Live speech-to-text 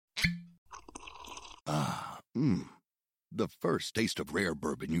Ah, the first taste of rare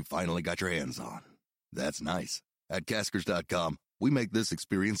bourbon you finally got your hands on. That's nice. At Caskers.com, we make this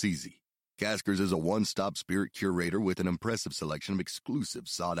experience easy. Caskers is a one-stop spirit curator with an impressive selection of exclusive,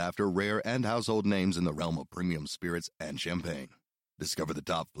 sought-after, rare, and household names in the realm of premium spirits and champagne. Discover the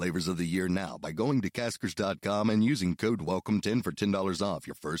top flavors of the year now by going to Caskers.com and using code WELCOME10 for $10 off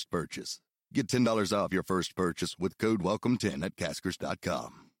your first purchase. Get $10 off your first purchase with code WELCOME10 at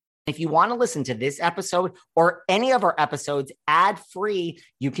Caskers.com. If you want to listen to this episode or any of our episodes ad-free,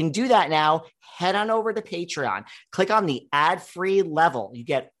 you can do that now. Head on over to Patreon. Click on the ad-free level. You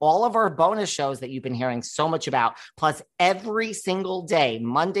get all of our bonus shows that you've been hearing so much about. Plus, every single day,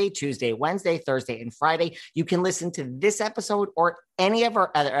 Monday, Tuesday, Wednesday, Thursday, and Friday, you can listen to this episode or any of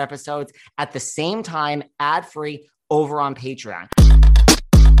our other episodes at the same time, ad-free, over on Patreon.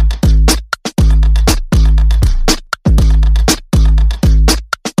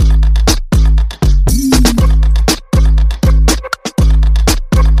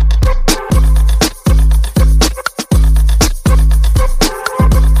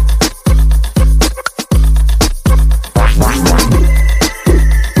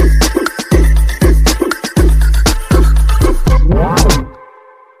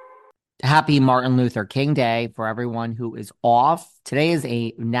 Happy Martin Luther King Day for everyone who is off. Today is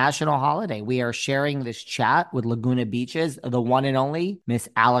a national holiday. We are sharing this chat with Laguna Beach's, the one and only Miss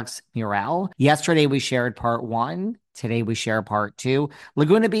Alex MURREL. Yesterday we shared part 1. Today we share part 2.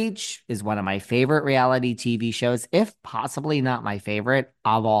 Laguna Beach is one of my favorite reality TV shows, if possibly not my favorite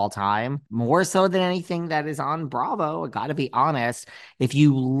of all time. More so than anything that is on Bravo, I gotta be honest. If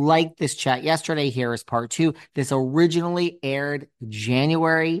you liked this chat yesterday, here is part 2. This originally aired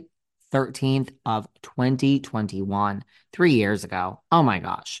January 13th of 2021, 3 years ago. Oh my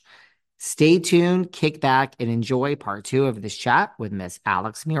gosh. Stay tuned, kick back, and enjoy part 2 of this chat with Miss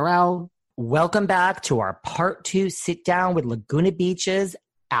Alex MURREL. Welcome back to our part 2 sit down with Laguna Beach's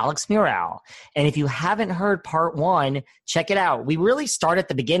Alex MURREL. And if you haven't heard part 1, check it out. We really start at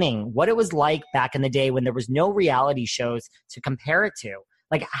the beginning, what it was like back in the day when there was no reality shows to compare it to.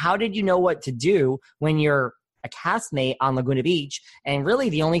 Like, how did you know what to do when you're a castmate on Laguna Beach, and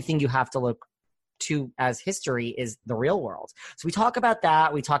really the only thing you have to look to as history is the real world. So we talk about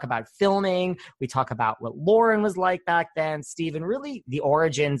that. We talk about filming. We talk about what Lauren was like back then, Steve, and really the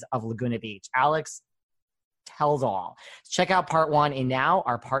origins of Laguna Beach. Alex tells all. Check out part 1, and now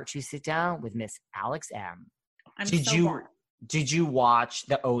our part 2 sit down with Miss Alex M. Did you watch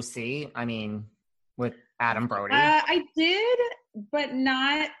the OC? I mean, with Adam Brody? I did, but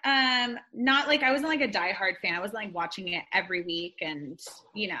not like, I wasn't like a diehard fan. I wasn't like watching it every week, and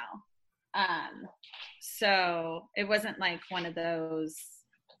so it wasn't like one of those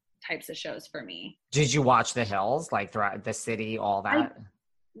types of shows for me. Did you watch The Hills, like throughout the city, all that?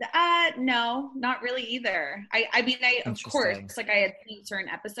 No, not really either. I mean, of course, like I had seen certain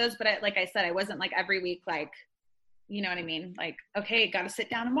episodes, but like I said, I wasn't like every week, like, you know what I mean? Like, okay, got to sit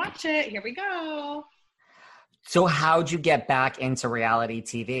down and watch it. Here we go. So how'd you get back into reality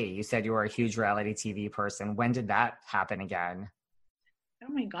TV? You said you were a huge reality TV person. When did that happen again?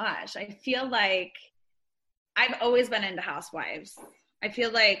 Oh my gosh. I feel like I've always been into Housewives. I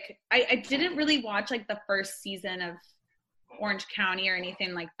feel like I didn't really watch like the first season of Orange County or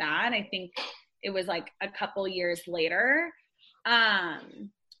anything like that. I think it was like a couple years later.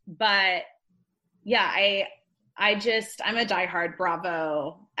 But yeah, I'm a diehard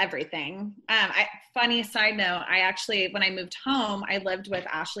Bravo everything. Funny side note, I actually, when I moved home, I lived with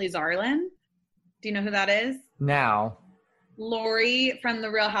Ashley Zarlin. Do you know who that is? No. Lori from The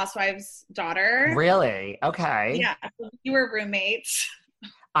Real Housewives' daughter. Really? Okay. Yeah. You were roommates.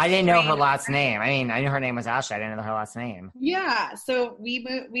 I didn't know her last name. I mean, I knew her name was Ashley. I didn't know her last name. Yeah. So we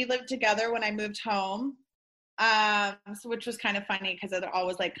lived together when I moved home. So which was kind of funny because they're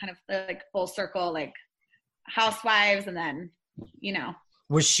always like kind of like full circle, like Housewives, and then,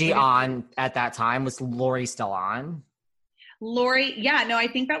 Was she on at that time? Was Lori still on? Lori, yeah, no, I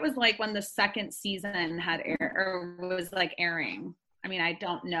think that was like when the second season had was like airing. I mean, I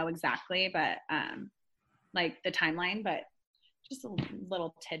don't know exactly, but like the timeline, but just a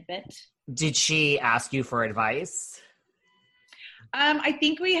little tidbit. Did she ask you for advice? I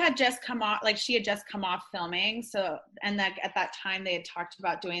think we had just come off, like she had just come off filming. So, and like at that time they had talked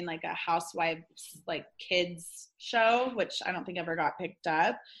about doing like a Housewives, like kids show, which I don't think ever got picked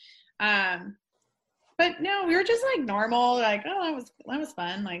up. But no, we were just like normal, like, oh, that was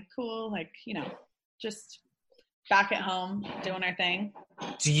fun. Like, cool. Like, just back at home doing our thing.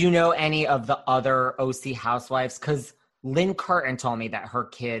 Do you know any of the other OC housewives? Cause Lynn Curtin told me that her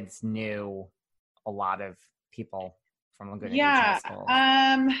kids knew a lot of people from Laguna Beach High School.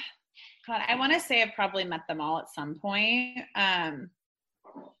 God, I want to say I've probably met them all at some point.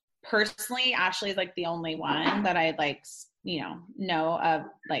 Personally, Ashley is like the only one that I like, know of,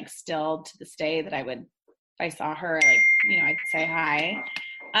 like, still to this day that I would, if I saw her, like, I'd say hi.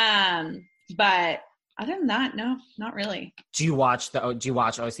 But other than that, no, not really. Do you watch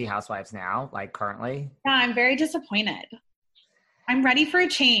OC Housewives now, like currently? Yeah, I'm very disappointed. I'm ready for a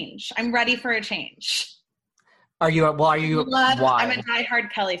change. Are you? Why? I'm a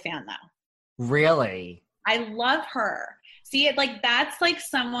diehard Kelly fan, though. Really? I love her. See, that's like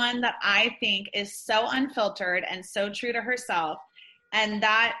someone that I think is so unfiltered and so true to herself, and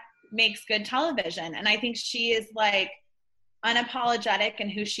that makes good television. And I think she is like unapologetic in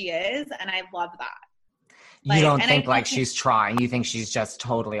who she is, and I love that. You don't think like she's trying? You think she's just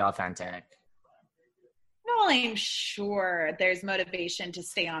totally authentic? Well, I'm sure there's motivation to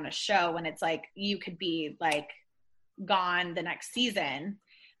stay on a show when it's like you could be like gone the next season.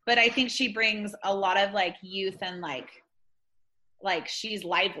 But I think she brings a lot of like youth and like she's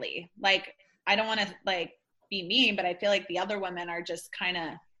lively. Like, I don't want to like be mean, but I feel like the other women are just kind of,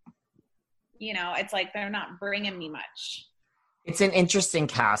 it's like they're not bringing me much. It's an interesting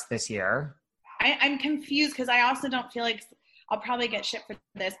cast this year. I'm confused because I also don't feel like, I'll probably get shit for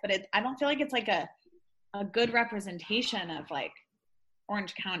this, but I don't feel like it's like a good representation of like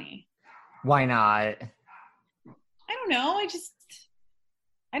Orange County. Why not? I don't know.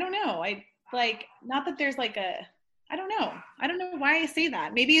 I don't know. Not that there's like I don't know. I don't know why I say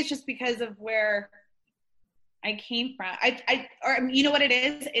that. Maybe it's just because of where I came from. Or you know what it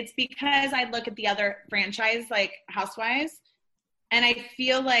is? It's because I look at the other franchise, like Housewives, and I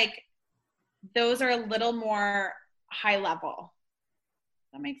feel like those are a little more high level.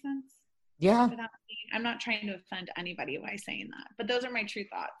 Does that make sense? Yeah. I'm not trying to offend anybody by saying that, but those are my true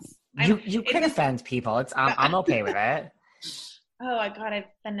thoughts. You can offend people. I'm okay with it. Oh my God, I've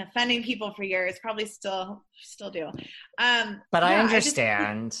been offending people for years. Probably still do. But I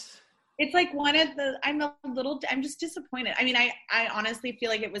understand. It's like I'm just disappointed. I mean, I honestly feel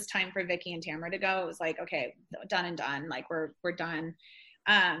like it was time for Vicky and Tamara to go. It was like, okay, done and done. Like we're done.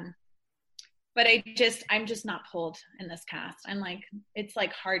 But I'm just not pulled in this cast. I'm like, it's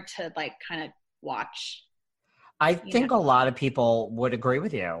like hard to like kind of watch. I think a lot of people would agree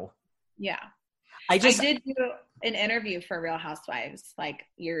with you. Yeah. I did do an interview for Real Housewives like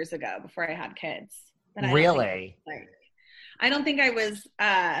years ago before I had kids. Really? I don't think I was,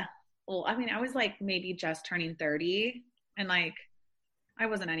 I was like maybe just turning 30 and like, I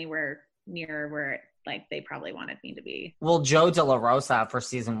wasn't anywhere near where like they probably wanted me to be. Well, Joe De La Rosa for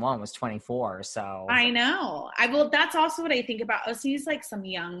season 1 was 24, so. I know. That's also what I think about. Oh, so he's like some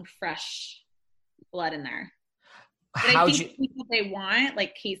young, fresh blood in there. But I think people they want,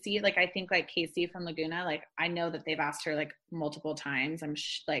 like Casey, like I think like Casey from Laguna, like I know that they've asked her like multiple times. I'm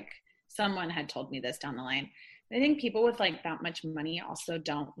like someone had told me this down the line. I think people with like that much money also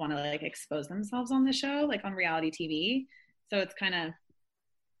don't want to like expose themselves on the show, like on reality TV. So it's kind of,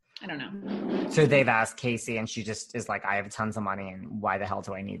 I don't know. So they've asked Casey and she just is like, I have tons of money and why the hell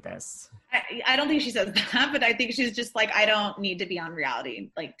do I need this? I don't think she says that, but I think she's just like, I don't need to be on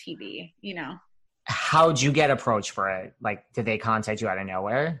reality, like TV, How'd you get approached for it? Like, did they contact you out of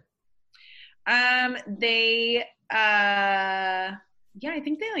nowhere? They, I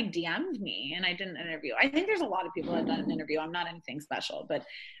think they like DM'd me and I did an interview. I think there's a lot of people that have done an interview. I'm not anything special, but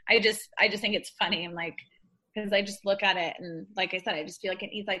I just think it's funny. I'm like, because I just look at it and like I said, I just feel like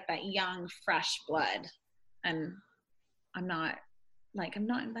it needs like that young, fresh blood. And I'm not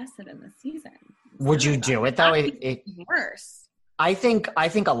invested in this season. Would you do it though? Worse. I think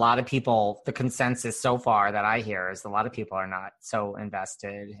a lot of people, the consensus so far that I hear is a lot of people are not so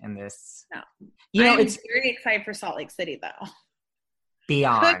invested in this. No. I'm very excited for Salt Lake City though.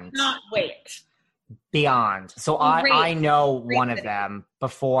 Beyond. Could not wait. Beyond. So I know one of them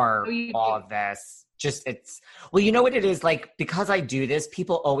before all of this. You know what it is? Like, because I do this,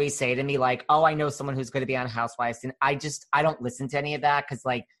 people always say to me like, oh, I know someone who's going to be on Housewives. And I don't listen to any of that. Cause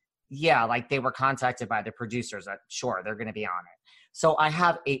like, yeah, like they were contacted by the producers. Sure, they're going to be on it. So I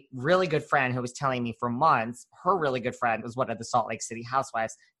have a really good friend who was telling me for months, her really good friend was one of the Salt Lake City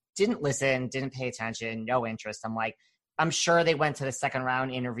Housewives, didn't listen, didn't pay attention, no interest. I'm like, I'm sure they went to the second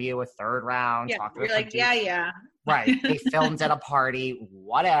round interview, a third round. Yeah, talked to you're like, yeah. Right. They filmed at a party,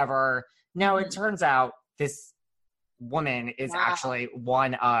 whatever. No, it turns out this woman is actually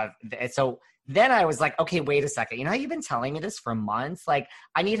one of so then I was like, okay, wait a second. You know how you've been telling me this for months? Like,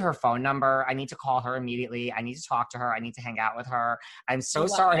 I need her phone number. I need to call her immediately. I need to talk to her. I need to hang out with her. I'm so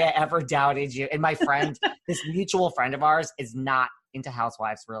sorry I ever doubted you. And my friend, this mutual friend of ours, is not into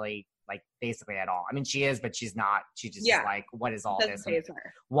Housewives really like basically at all. I mean, she is, but she's not. She just is like, what is all this?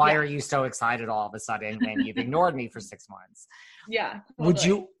 Why are you so excited all of a sudden when you've ignored me for 6 months? Yeah.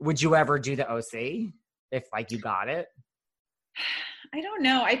 Totally. Would you ever do the OC if like you got it? I don't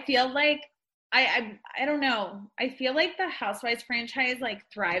know. I feel like I don't know. I feel like the Housewives franchise like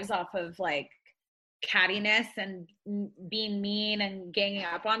thrives off of like cattiness and being mean and ganging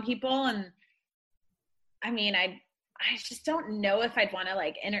up on people. And I mean, I just don't know if I'd want to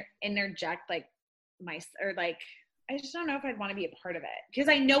like interject like I just don't know if I'd want to be a part of it, because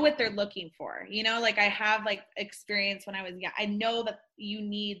I know what they're looking for, you know, like I have like experience when I was young. I know that you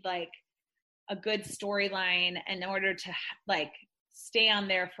need like a good storyline in order to like stay on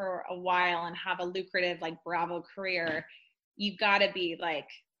there for a while and have a lucrative like Bravo career. You got to be like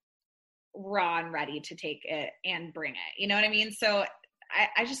raw and ready to take it and bring it, you know what I mean? So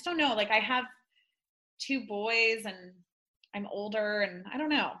I just don't know. Like I have 2 boys and I'm older, and I don't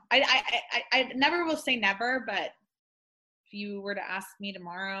know. I never will say never, but if you were to ask me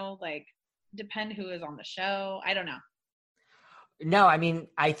tomorrow, like depend who is on the show. I don't know. No, I mean,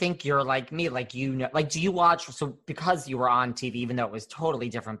 I think you're like me, like, you know, like, do you watch, so because you were on TV, even though it was totally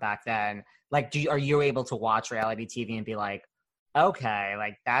different back then, like, are you able to watch reality TV and be like, okay,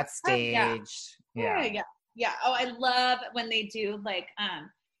 like that's staged? Yeah. Oh, I love when they do like,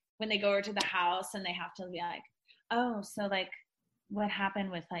 when they go over to the house and they have to be like, oh, so like what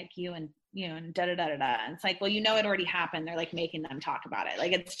happened with like you and da da da da da. And it's like, well, you know, it already happened. They're like making them talk about it.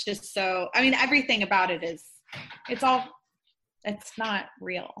 Like, it's just so, I mean, everything about it is, it's not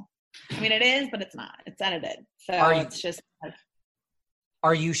real. I mean, it is, but it's not. It's edited. So it's just.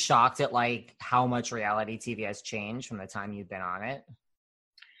 Are you shocked at like how much reality TV has changed from the time you've been on it?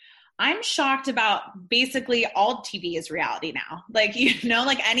 I'm shocked about basically all TV is reality now. Like, you know,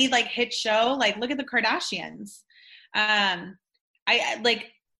 like any like hit show, like look at the Kardashians. I like,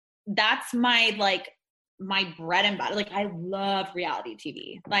 that's my bread and butter. Like I love reality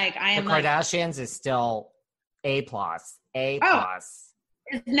TV. Like I am the Kardashians is still A+.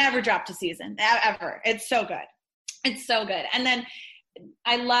 It's never dropped a season ever. It's so good. It's so good. And then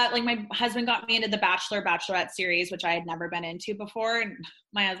I love, like, my husband got me into the Bachelorette series, which I had never been into before. And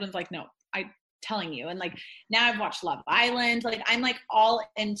my husband's like, no, I'm telling you. And like, now I've watched Love Island. Like, I'm like all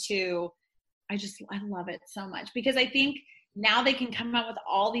into, I love it so much, because I think now they can come out with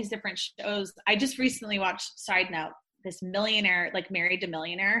all these different shows. I just recently watched, side note, this Millionaire, like Married to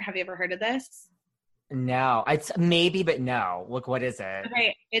Millionaire. Have you ever heard of this? No, it's maybe, but no. Look, what is it?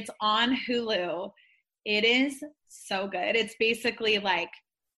 Okay, it's on Hulu. It is so good. It's basically like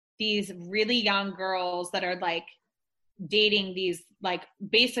these really young girls that are like dating these, like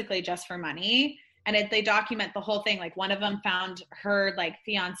basically just for money. And they document the whole thing. Like one of them found her like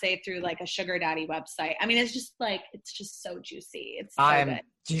fiance through like a sugar daddy website. I mean, it's just so juicy. It's so good.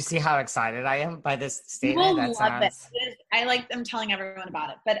 Do you see how excited I am by this statement? People love it. I'm telling everyone about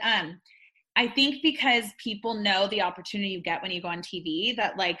it. But I think because people know the opportunity you get when you go on TV,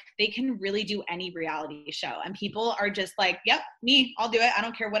 that like they can really do any reality show, and people are just like, yep, me, I'll do it. I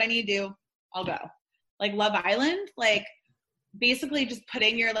don't care what I need to do. I'll go. Like Love Island, like basically just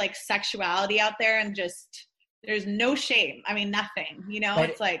putting your like sexuality out there, and just, there's no shame. I mean, nothing, you know, but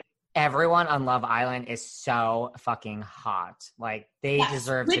it's like everyone on Love Island is so fucking hot. Like they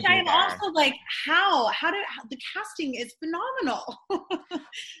deserve to be there. Which I'm also like, how the casting is phenomenal.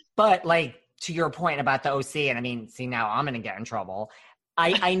 But like, to your point about the OC, and I mean, see, now I'm going to get in trouble.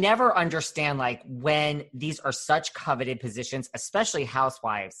 I never understand, like, when these are such coveted positions, especially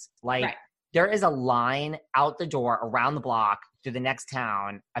housewives, like there is a line out the door around the block to the next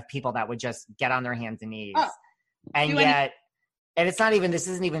town of people that would just get on their hands and knees. And yet, and it's not even, this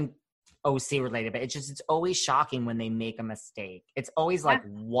isn't even OC related, but it's always shocking when they make a mistake. It's always like,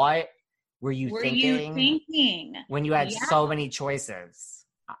 what were you thinking when you had so many choices?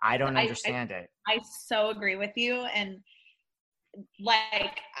 I don't understand it. I so agree with you. And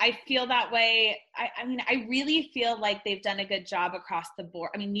like, I feel that way. I mean, I really feel like they've done a good job across the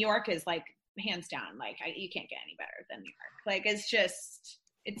board. I mean, New York is like hands down, like you can't get any better than New York. Like, it's just,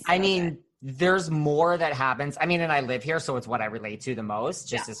 it's so good. There's more that happens. I mean, and I live here, so it's what I relate to the most,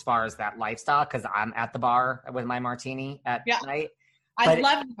 just as far as that lifestyle, because I'm at the bar with my martini at night. I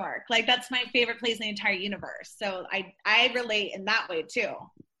love New York. Like, that's my favorite place in the entire universe. So I relate in that way too.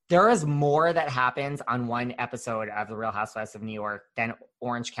 There is more that happens on one episode of The Real Housewives of New York than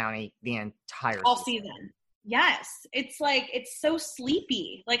Orange County the entire all season. Yes. It's like, it's so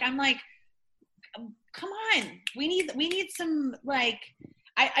sleepy. Like, I'm like, come on. We need some, like,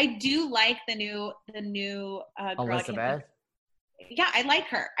 I do like the new girl, Elizabeth. Yeah, I like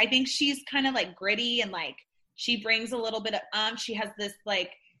her. I think she's kind of like gritty, and like she brings a little bit of she has this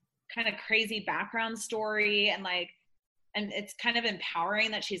like kind of crazy background story, and like, and it's kind of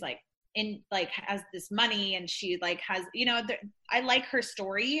empowering that she's like in like has this money, and she like has, you know, I like her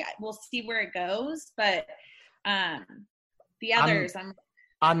story. We'll see where it goes, but the others,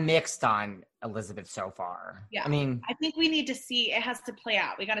 I'm mixed on Elizabeth so far. Yeah, I mean, I think we need to see, it has to play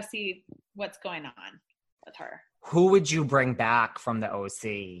out. We got to see what's going on with her. Who would you bring back from the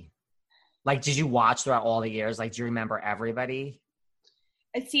OC? Like, did you watch throughout all the years? Like, do you remember everybody?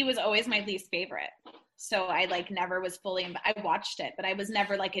 OC was always my least favorite. So I like never was fully, I watched it, but I was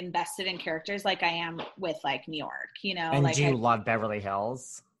never like invested in characters like I am with like New York, you know? And like, do you love Beverly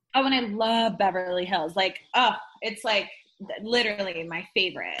Hills? Oh, and I love Beverly Hills. Like, oh, it's like literally my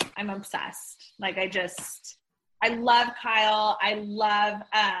favorite. I'm obsessed. Like, I love Kyle. I love,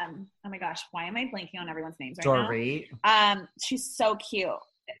 oh my gosh, why am I blanking on everyone's names right Dorit. now? She's so cute.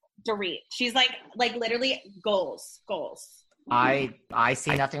 Dorit. She's like literally goals. I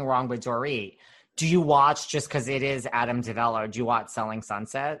see nothing wrong with Dorit. Do you watch, just because it is Adam DeVello, do you watch Selling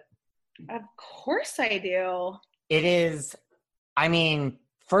Sunset? Of course I do. It is, I mean,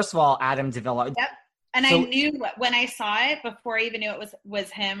 first of all, Adam DeVello. Yep. And so, I knew when I saw it, before I even knew it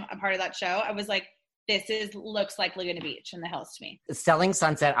was him, a part of that show, I was like, this looks like Laguna Beach in the hills to me. Selling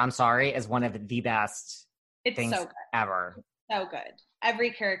Sunset, I'm sorry, is one of the best things so good. Ever. So good.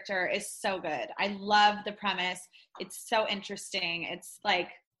 Every character is so good. I love the premise. It's so interesting. It's like,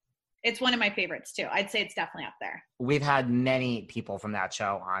 it's one of my favorites too. I'd say it's definitely up there. We've had many people from that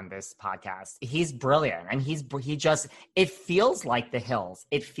show on this podcast. He's brilliant. And it feels like the hills.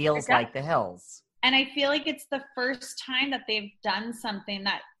 It feels like the hills. And I feel like it's the first time that they've done something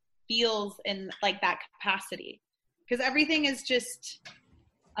that feels in like that capacity. Because everything is just,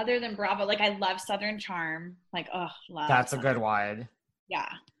 other than Bravo, like I love Southern Charm. Like, oh, love. That's Southern. a good one. Yeah.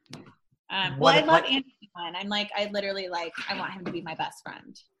 I love Andy Cohen. I'm like, I literally like, I want him to be my best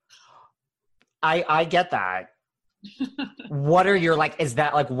friend. I get that. What are your, like, is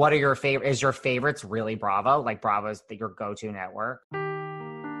that like, what are your favorite, is your favorites really Bravo? Like Bravo's your go-to network?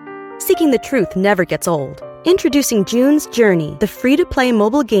 Seeking the truth never gets old. Introducing June's Journey, the free-to-play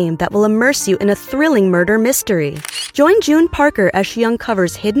mobile game that will immerse you in a thrilling murder mystery. Join June Parker as she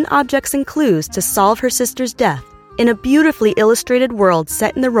uncovers hidden objects and clues to solve her sister's death in a beautifully illustrated world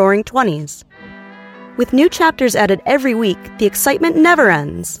set in the Roaring 20s. With new chapters added every week, the excitement never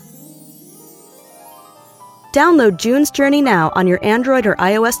ends. Download June's Journey now on your Android or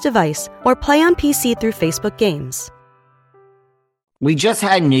iOS device, or play on PC through Facebook Games. We just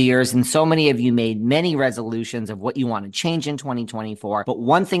had New Year's, and so many of you made many resolutions of what you want to change in 2024. But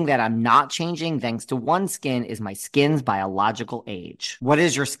one thing that I'm not changing, thanks to OneSkin, is my skin's biological age. What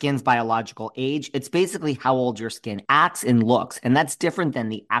is your skin's biological age? It's basically how old your skin acts and looks, and that's different than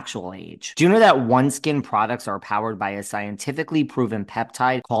the actual age. Do you know that OneSkin products are powered by a scientifically proven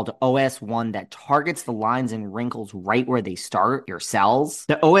peptide called OS1 that targets the lines and wrinkles right where they start, your cells?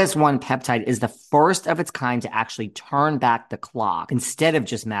 The OS1 peptide is the first of its kind to actually turn back the clock instead of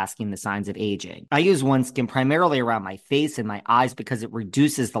just masking the signs of aging. I use OneSkin primarily around my face and my eyes because it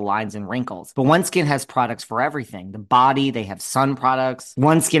reduces the lines and wrinkles. But OneSkin has products for everything. The body, they have sun products.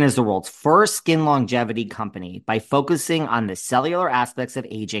 OneSkin is the world's first skin longevity company. By focusing on the cellular aspects of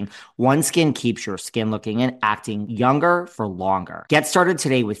aging, OneSkin keeps your skin looking and acting younger for longer. Get started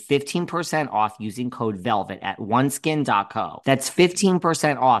today with 15% off using code VELVET at oneskin.co. That's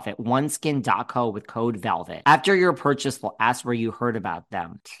 15% off at oneskin.co with code VELVET. After your purchase, they'll ask where you heard about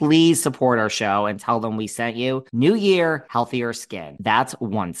them. Please support our show and tell them we sent you. New year, healthier skin. That's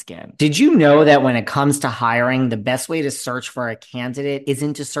OneSkin. Did you know that when it comes to hiring, the best way to search for a candidate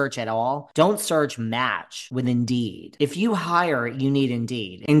isn't to search at all? Don't search, match with Indeed. If you hire, you need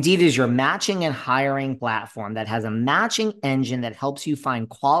Indeed. Indeed is your matching and hiring platform that has a matching engine that helps you find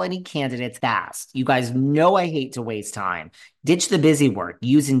quality candidates fast. You guys know I hate to waste time. Ditch the busy work.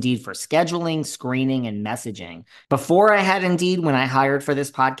 Use Indeed for scheduling, screening, and messaging. Before I had Indeed, when I hired for this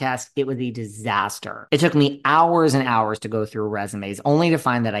podcast, it was a disaster. It took me hours and hours to go through resumes, only to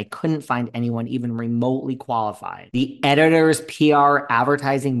find that I couldn't find anyone even remotely qualified. The editors, PR,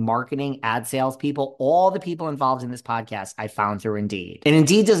 advertising, marketing, ad sales people, all the people involved in this podcast, I found through Indeed. And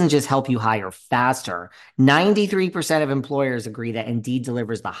Indeed doesn't just help you hire faster. 93% of employers agree that Indeed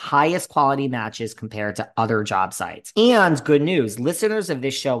delivers the highest quality matches compared to other job sites. And good news, listeners of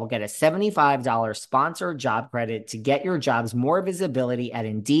this show will get a $75 sponsored job credit to get your jobs more visibility at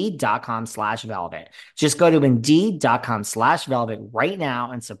Indeed.com/velvet. Just go to Indeed.com/velvet right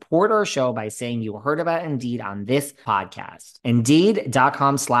now and support our show by saying you heard about Indeed on this podcast.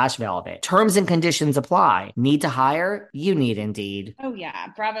 Indeed.com/velvet. Terms and conditions apply. Need to hire? You need Indeed. Oh yeah,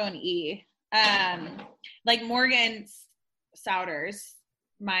 Bravo and E. Like Morgan Souders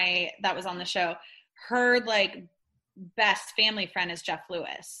that was on the show, her like best family friend is Jeff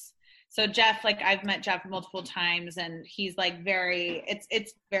Lewis. So Jeff, like I've met Jeff multiple times, and he's like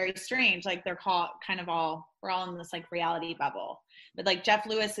it's very strange. Like we're all in this like reality bubble. But like Jeff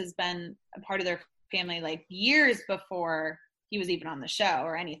Lewis has been a part of their family like years before he was even on the show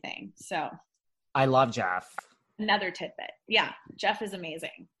or anything. So I love Jeff. Another tidbit. Yeah, Jeff is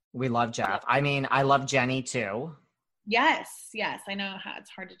amazing. We love Jeff. I mean, I love Jenny too. Yes. I know how it's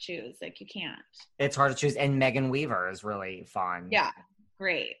hard to choose. Like you can't. It's hard to choose. And Megan Weaver is really fun. Yeah,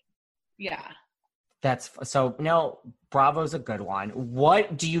 great. Yeah. No, Bravo's a good one.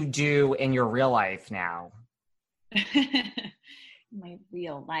 What do you do in your real life now? My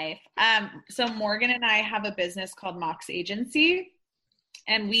real life. So Morgan and I have a business called Mox Agency,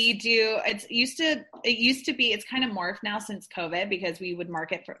 and we do, it used to be, it's kind of morphed now since COVID, because we would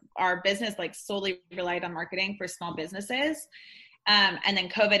market for our business, like solely relied on marketing for small businesses. And then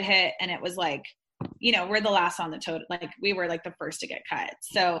COVID hit, and it was like, we're the last on the totem. Like we were like the first to get cut.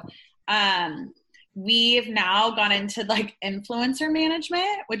 So, we've now gone into like influencer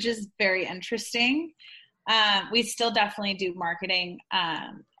management, which is very interesting. We still definitely do marketing.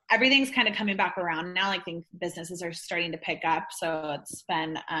 Everything's kind of coming back around now. Like think businesses are starting to pick up. So it's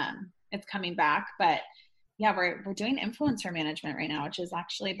been, it's coming back, but yeah, we're doing influencer management right now, which has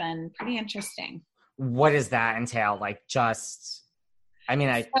actually been pretty interesting. What does that entail? Like So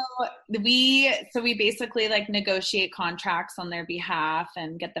we basically like negotiate contracts on their behalf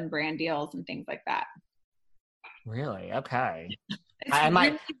and get them brand deals and things like that. Really? Okay.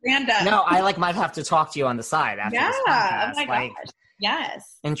 Really random. No, I like might have to talk to you on the side after this podcast. Oh my gosh.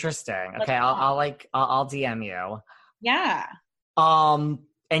 Yes. Interesting. Okay. I'll DM you. Yeah.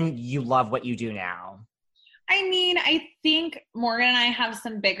 And you love what you do now. I mean, I think Morgan and I have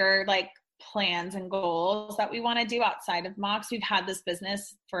some bigger like plans and goals that we want to do outside of Mox. We've had this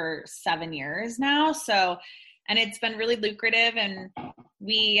business for 7 years now. So, and it's been really lucrative, and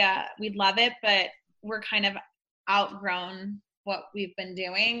we love it, but we're kind of outgrown what we've been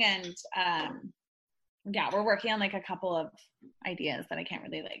doing. And, we're working on like a couple of ideas that I can't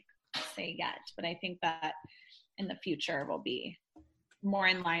really like say yet, but I think that in the future will be more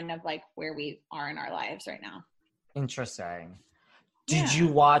in line of like where we are in our lives right now. Interesting. Did you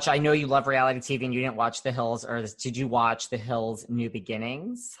watch, I know you love reality TV and you didn't watch The Hills, or did you watch The Hills New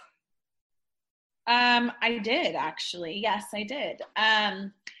Beginnings? I did actually. Yes, I did.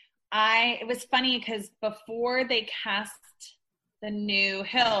 It was funny because before they cast the new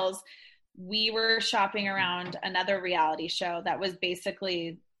Hills, we were shopping around another reality show that was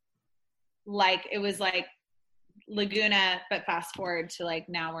basically like, it was like Laguna, but fast forward to like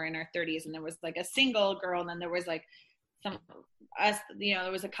now we're in our 30s, and there was like a single girl, and then there was like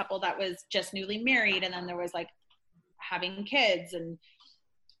there was a couple that was just newly married, and then there was like having kids,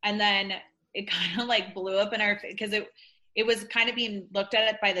 and then it kind of like blew up in our, because it was kind of being looked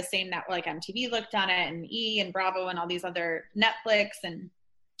at it by the same network, like MTV looked on it, and E! And Bravo and all these other Netflix, and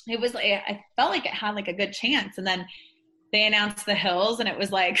it was like, I felt like it had like a good chance, and then they announced The Hills, and it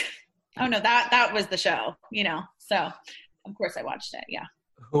was like, oh no, that was the show, so of course I watched it. Yeah.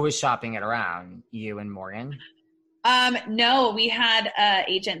 Who was shopping it around? You and Morgan? No, we had an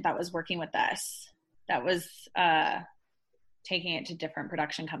agent that was working with us that was taking it to different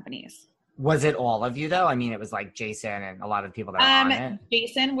production companies. Was it all of you though? I mean, it was like Jason and a lot of the people that were on it.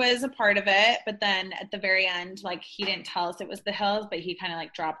 Jason was a part of it, but then at the very end, like he didn't tell us it was The Hills, but he kind of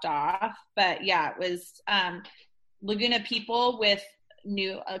like dropped off. But yeah, it was Laguna people with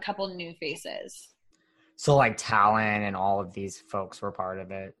a couple new faces. So like Talon and all of these folks were part of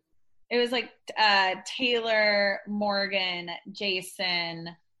it. It was like Taylor, Morgan, Jason,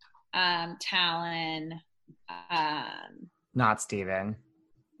 Talon. Not Steven.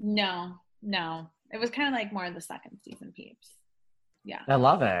 No. It was kind of like more of the second season peeps. Yeah. I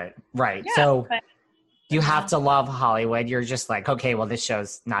love it. Right. Yeah, so you have to love Hollywood. You're just like, okay, well, this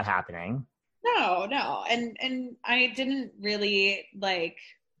show's not happening. No. And I didn't really like,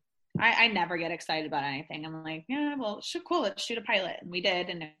 I never get excited about anything. I'm like, yeah, well, cool. Let's shoot a pilot. And we did.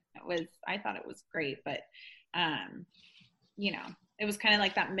 And I thought it was great, but, it was kind of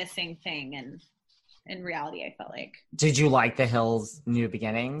like that missing thing. And in reality, I felt like. Did you like The Hills New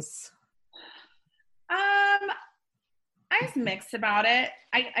Beginnings? I was mixed about it.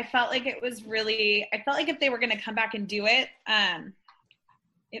 I felt like it was really, I felt like if they were going to come back and do it,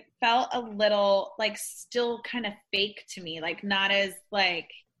 it felt a little like still kind of fake to me. Like not as like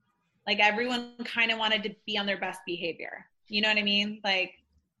everyone kind of wanted to be on their best behavior. You know what I mean? Like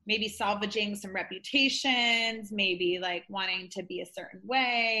maybe salvaging some reputations, maybe like wanting to be a certain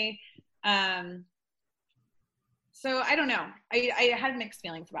way. So I don't know. I had mixed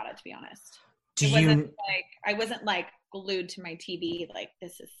feelings about it, to be honest. I wasn't like glued to my TV like,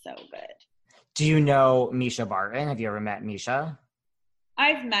 this is so good. Do you know Misha Barton? Have you ever met Misha?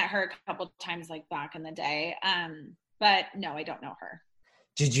 I've met her a couple times like back in the day. But no, I don't know her.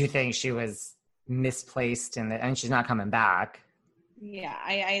 Did you think she was misplaced and she's not coming back? Yeah,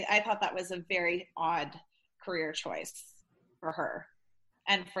 I thought that was a very odd career choice for her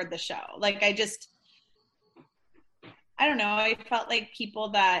and for the show. Like, I don't know. I felt like people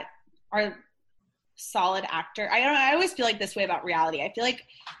that are solid actor. I always feel like this way about reality. I feel like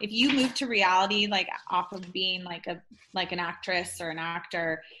if you move to reality, like off of being like an actress or an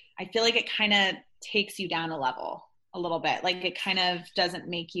actor, I feel like it kind of takes you down a level a little bit. Like, it kind of doesn't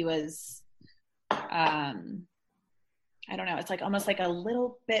make you as, I don't know. It's like almost like a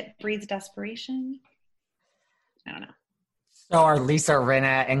little bit breeds desperation. I don't know. So are Lisa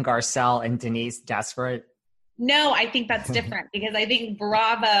Rinna and Garcelle and Denise desperate? No, I think that's different because I think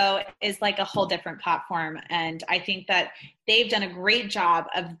Bravo is like a whole different platform. And I think that they've done a great job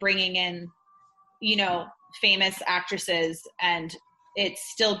of bringing in, you know, famous actresses and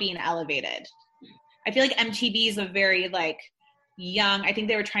it's still being elevated. I feel like MTV is a very like young, I think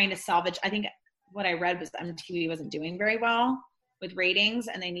they were trying to salvage, I think what I read was MTV wasn't doing very well with ratings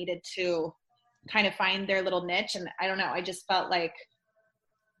and they needed to kind of find their little niche. And I don't know, I just felt like,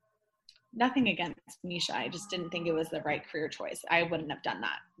 nothing against Misha. I just didn't think it was the right career choice. I wouldn't have done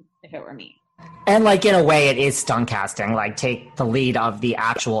that if it were me. And like, in a way, it is stunt casting. Like, take the lead of the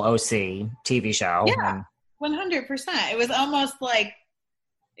actual OC TV show. Yeah, 100%. It was almost like,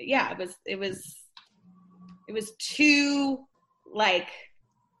 yeah, it was too like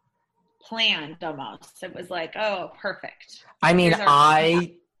planned almost. It was like, oh, perfect. I mean,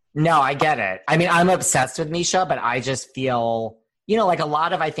 I get it. I mean, I'm obsessed with Misha, but I just feel, you know, like a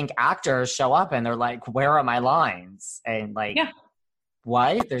lot of, I think, actors show up and they're like, where are my lines? And like,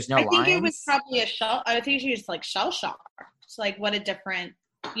 what? There's no lines? I think it was probably I think she was like shell shocked. It's like, what a different,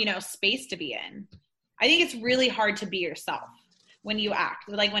 you know, space to be in. I think it's really hard to be yourself when you act.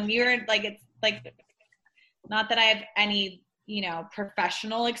 Like when you're like, it's like, not that I have any, you know,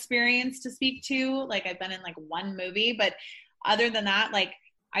 professional experience to speak to. Like I've been in like one movie, but other than that, like,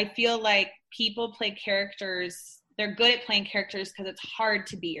 I feel like people play characters, they're good at playing characters because it's hard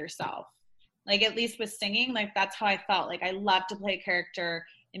to be yourself. Like, at least with singing, like, that's how I felt. Like, I love to play a character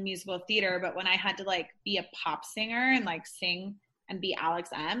in musical theater, but when I had to, like, be a pop singer and, like, sing and be Alex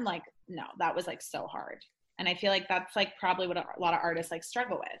M., like, no, that was, like, so hard. And I feel like that's, like, probably what a lot of artists, like,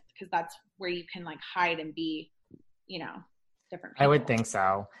 struggle with because that's where you can, like, hide and be, you know, different people. I would think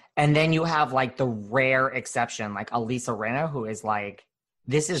so. And then you have, like, the rare exception, like, Lisa Rinna, who is, like,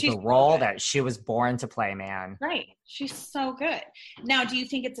 she's the role that she was born to play, man. Right. She's so good. Now, do you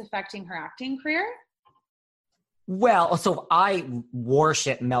think it's affecting her acting career? Well, so I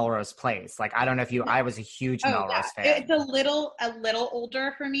worship Melrose Place. Like, I don't know if I was a huge Melrose fan. It's a little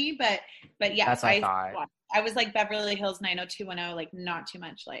older for me, but yeah. That's what I thought. I was like Beverly Hills 90210, like not too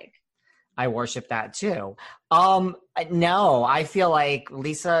much like. I worship that too. No, I feel like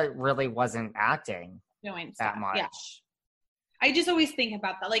Lisa really wasn't acting that much. Yeah. I just always think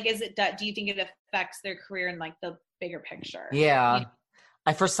about that. Like, do you think it affects their career in like the bigger picture? Yeah. You know?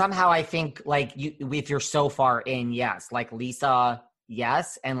 I think like if you're so far in, yes, like Lisa,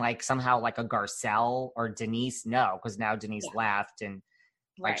 yes. And like somehow like a Garcelle or Denise, no, because now Denise left and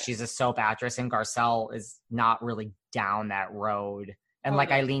like she's a soap actress and Garcelle is not really down that road. And like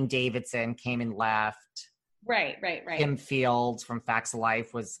Eileen Davidson came and left. Right. Kim Fields from Facts of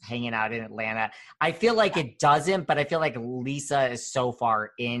Life was hanging out in Atlanta. I feel like it doesn't, but I feel like Lisa is so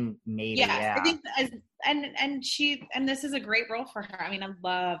far in, maybe. Yeah. I think, and this is a great role for her. I mean, I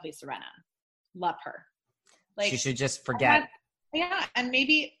love Lisa Rinna. Love her. Like, she should just forget. And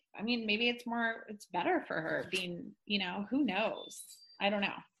maybe it's better for her being, you know, who knows? I don't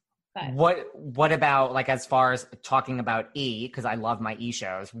know. But what about like as far as talking about E, because I love my E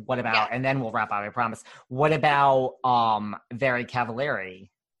shows, what about and then we'll wrap up, I promise. What about Very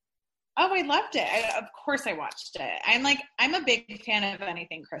Cavallari? Oh, I loved it. Of course I watched it. I'm a big fan of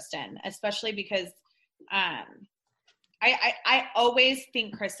anything Kristen, especially because I always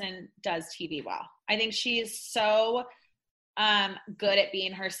think Kristen does TV well. I think she is so good at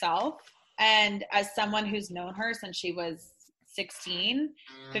being herself. And as someone who's known her since she was 15,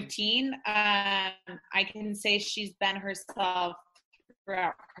 I can say she's been herself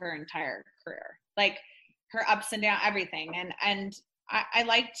throughout her entire career, like her ups and downs, everything. And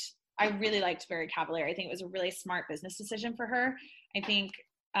I really liked Very Cavallari. I think it was a really smart business decision for her. I think,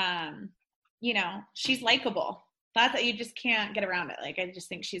 you know, she's likable. That's that you just can't get around it. Like, I just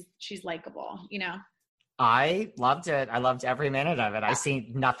think she's likable, you know? I loved it. I loved every minute of it. I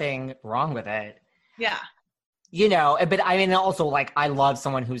see nothing wrong with it. Yeah. You know, but I mean, also, like, I love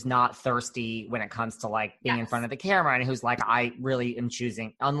someone who's not thirsty when it comes to, like, being in front of the camera and who's like, I really am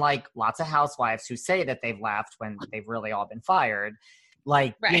choosing, unlike lots of housewives who say that they've left when they've really all been fired.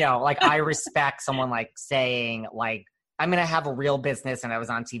 Like, you know, like, I respect someone, like, saying, like, I'm going to have a real business and I was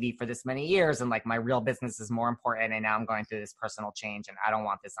on TV for this many years and, like, my real business is more important and now I'm going through this personal change and I don't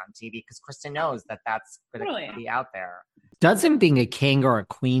want this on TV, because Kristen knows that that's going to be out there. Doesn't being a king or a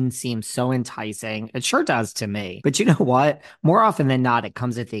queen seem so enticing? It sure does to me. But you know what? More often than not, it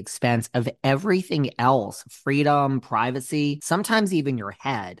comes at the expense of everything else. Freedom, privacy, sometimes even your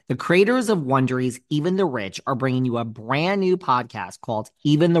head. The creators of Wondery's Even the Rich are bringing you a brand new podcast called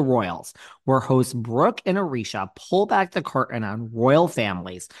Even the Royals, where hosts Brooke and Arisha pull back the curtain on royal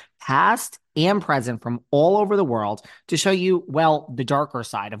families, past and present, from all over the world to show you, well, the darker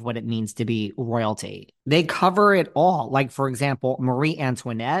side of what it means to be royalty. They cover it all. Like, for example, Marie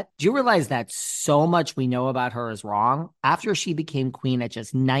Antoinette. Do you realize that so much we know about her is wrong? After she became queen at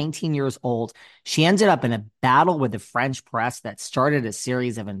just 19 years old, she ended up in a battle with the French press that started a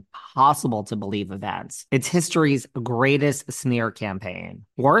series of impossible to believe events. It's history's greatest smear campaign.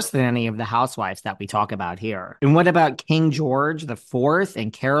 Worse than any of the housewives that we talk about here. And what about King George IV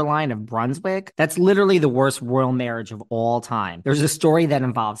and Caroline of Brunswick? That's literally the worst royal marriage of all time. There's a story that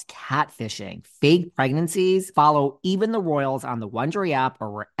involves catfishing, fake pregnancies. Follow Even the Royals on the Wondery app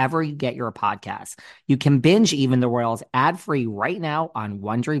or wherever you get your podcasts. You can binge Even the Royals ad-free right now on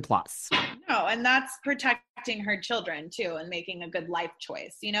Wondery Plus. No, and that's protecting her children too and making a good life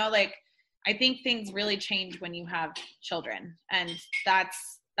choice. You know, like, I think things really change when you have children. And that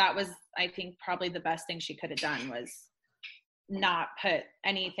was, I think, probably the best thing she could have done was not put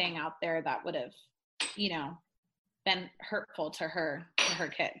anything out there that would have, you know, been hurtful to her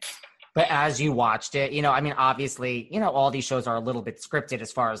kids. But as you watched it, you know, I mean, obviously, you know, all these shows are a little bit scripted as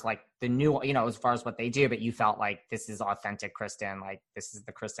far as, like, the new, you know, as far as what they do, but you felt like this is authentic Kristen, like, this is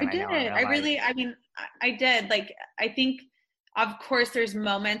the Kristen I know. I did. Like, I think, of course, there's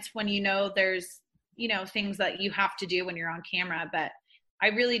moments when, you know, there's, you know, things that you have to do when you're on camera, but I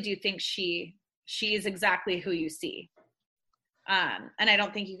really do think she is exactly who you see. And I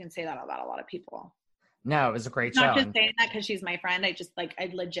don't think you can say that about a lot of people. No, it was a great show. Not just saying that because she's my friend. I just, like, I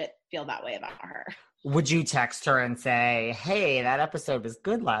legit feel that way about her. Would you text her and say, hey, that episode was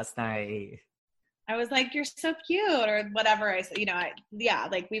good last night? I was like, you're so cute, or whatever. I said, you know,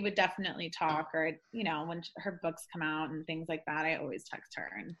 like, we would definitely talk, or, you know, when her books come out and things like that, I always text her.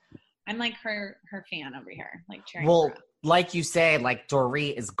 And I'm like her fan over here, like, cheering her up. Like you say, like,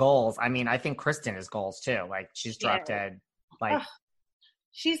 Dorit is goals. I mean, I think Kristen is goals too. Like, she's drop dead. Like,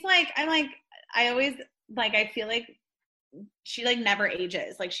 she's like, I always, like, I feel like she, like, never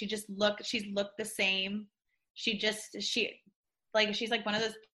ages. Like, she's looked the same. She's like one of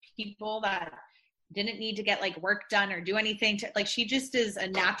those people that didn't need to get, like, work done or do anything to, like, she just is a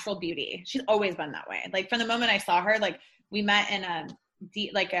natural beauty. She's always been that way. Like, from the moment I saw her, like, we met in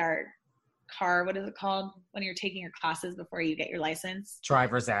our car, what is it called when you're taking your classes before you get your license?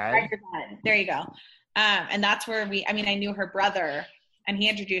 Driver's ed. There you go. And that's where I knew her brother and he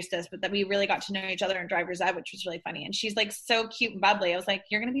introduced us, but that we really got to know each other in driver's ed, which was really funny. And she's, like, so cute and bubbly. I was like,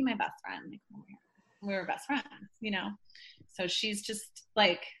 you're going to be my best friend. Like, we were best friends, you know? So she's just,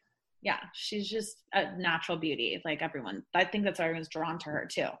 like, yeah, she's just a natural beauty. Like, everyone, I think that's why everyone's drawn to her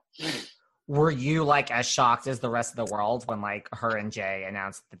too. Were you, like, as shocked as the rest of the world when, like, her and Jay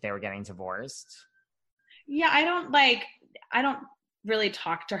announced that they were getting divorced? Yeah, I don't really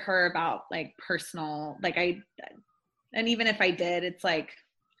talk to her about, like, personal, like, and even if I did, it's like,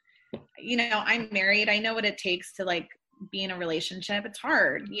 you know, I'm married. I know what it takes to, like, be in a relationship. It's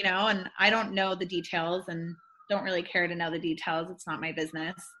hard, you know, and I don't know the details and don't really care to know the details. It's not my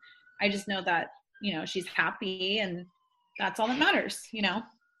business. I just know that, you know, she's happy and that's all that matters, you know?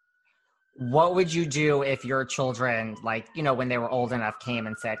 What would you do if your children, like, you know, when they were old enough came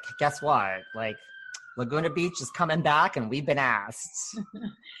and said, guess what? Like, Laguna Beach is coming back and we've been asked.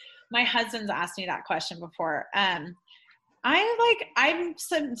 My husband's asked me that question before. I'm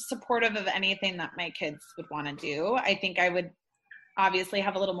supportive of anything that my kids would want to do. I think I would obviously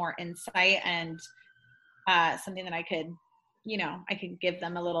have a little more insight and something that I could give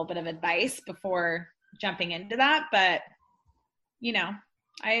them a little bit of advice before jumping into that. But, you know,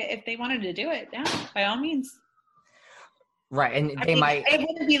 if they wanted to do it, yeah, by all means. Right. And it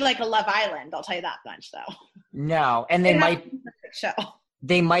wouldn't be like a Love Island. I'll tell you that much though. No. And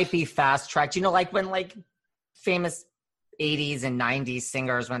they might be fast tracked, you know, like when, like, famous 80s and 90s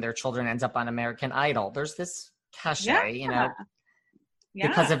singers, when their children end up on American Idol, there's this cachet, you know,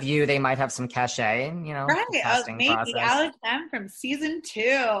 because of you, they might have some cachet, right. casting Maybe process. Alex M from season 2.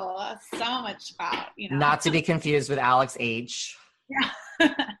 So much about, Not to be confused with Alex H.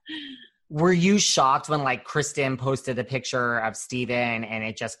 Yeah. Were you shocked when like Kristen posted the picture of Steven and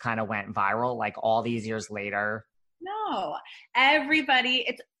it just kind of went viral like all these years later? No,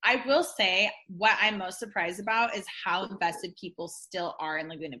 everybody, I will say what I'm most surprised about is how invested people still are in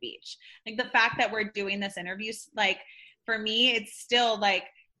Laguna Beach. Like the fact that we're doing this interview, like for me, it's still like,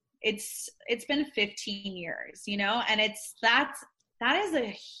 it's been 15 years, and that is a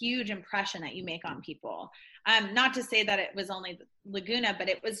huge impression that you make on people. Not to say that it was only Laguna, but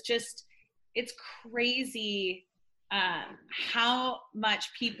it was just, it's crazy how much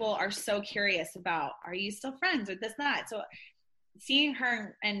people are so curious about, are you still friends or this, that? So seeing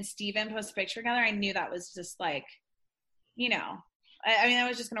her and Steven post a picture together, I knew that was just like, I mean, that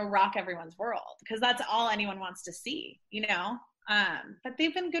was just going to rock everyone's world because that's all anyone wants to see, but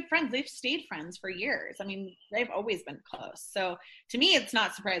they've been good friends. They've stayed friends for years. I mean, they've always been close. So to me, it's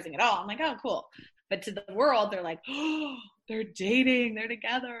not surprising at all. I'm like, oh, cool. But to the world, they're like, oh, they're dating. They're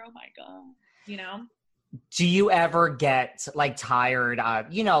together. Oh my God. Do you ever get like tired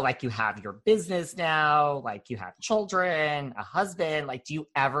of, like you have your business now, like you have children, a husband, like do you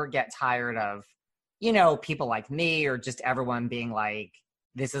ever get tired of, people like me or just everyone being like,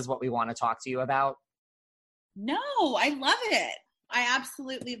 this is what we want to talk to you about? No, I love it. I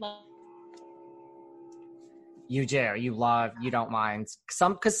absolutely love it. You do. You don't mind.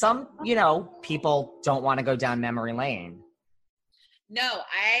 Because some, people don't want to go down memory lane. No,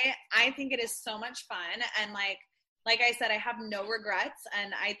 I think it is so much fun. And like I said, I have no regrets.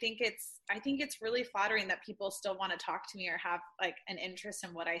 And I think it's really flattering that people still want to talk to me or have like an interest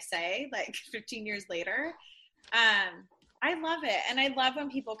in what I say, like 15 years later. I love it. And I love when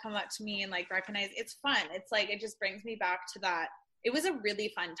people come up to me and like recognize it's fun. It's like, it just brings me back to that. It was a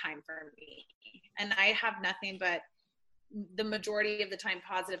really fun time for me. And I have nothing but the majority of the time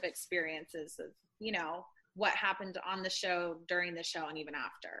positive experiences of, what happened on the show, during the show, and even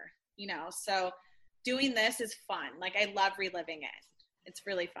after, so doing this is fun. Like I love reliving it. It's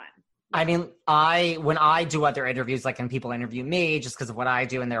really fun. I mean, when I do other interviews, like, and people interview me just because of what I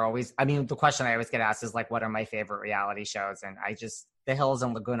do, and they're always, the question I always get asked is like, what are my favorite reality shows? And The Hills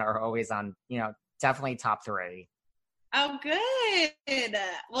and Laguna are always on, definitely top 3. Oh, good.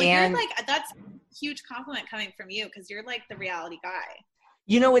 Well, you're like, that's a huge compliment coming from you because you're like the reality guy.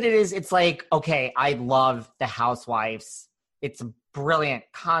 You know what it is? It's like, okay, I love The Housewives. It's a brilliant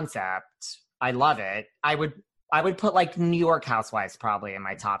concept. I love it. I would put like New York Housewives probably in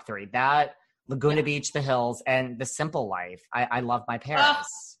my top 3. That, Laguna Beach, The Hills, and The Simple Life. I love my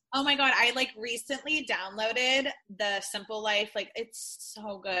Paris. Oh my God. I like recently downloaded The Simple Life. Like it's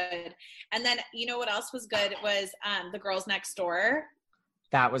so good. And then you know what else was good was The Girls Next Door.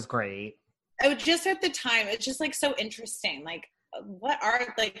 That was great. I was just at the time, it's just like so interesting. Like what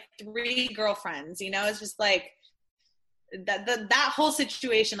are like 3 girlfriends, it's just like that whole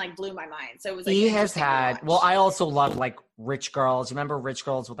situation like blew my mind. So it was like he has had, well, I also love like Rich Girls. Remember Rich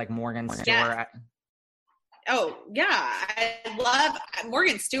Girls with like Morgan Stewart? Yes. Oh yeah. I love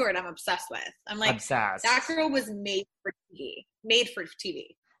Morgan Stewart. I'm obsessed with. I'm like, obsessed. That girl was made for TV.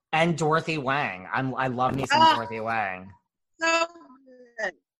 And Dorothy Wang. I love me some Dorothy Wang.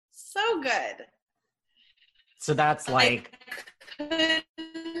 So good. So that's like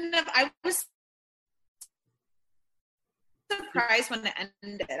I was surprised when it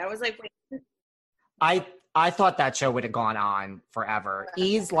ended. I was like, wait. I thought that show would have gone on forever.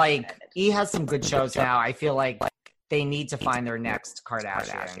 He has some good shows now. I feel like they need to find their next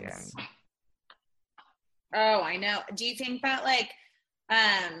Kardashians. Oh, I know. Do you think that like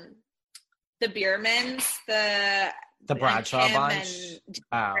the Biermans, the Bradshaw bunch?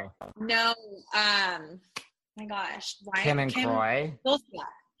 No, my gosh. Kim and Croy?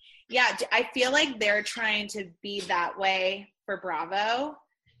 Yeah, I feel like they're trying to be that way for Bravo.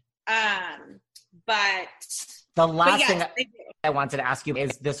 But the last thing I wanted to ask you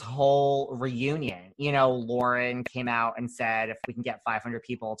is this whole reunion. Lauren came out and said if we can get 500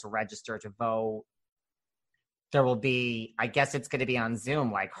 people to register to vote, there will be, I guess it's going to be on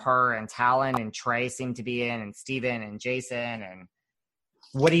Zoom, like her and Talon and Trey seem to be in, and Steven and Jason. And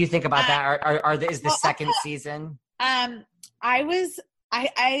what do you think about that? Is the second season? I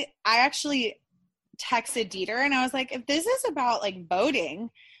actually texted Dieter and I was like, if this is about like voting,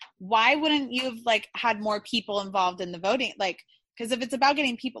 why wouldn't you have like had more people involved in the voting? Like, because if it's about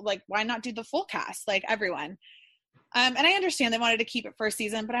getting people, like, why not do the full cast, like everyone? And I understand they wanted to keep it first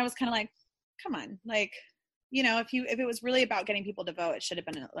season, but I was kind of like, come on, like, if it was really about getting people to vote, it should have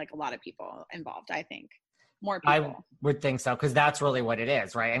been like a lot of people involved, I think. more people. I would think so, because that's really what it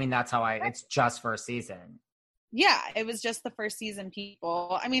is, right? I mean, that's how it's just first season. Yeah, it was just the first season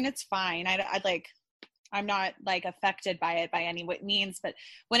people. I mean, it's fine. I'm not like affected by it by any means, but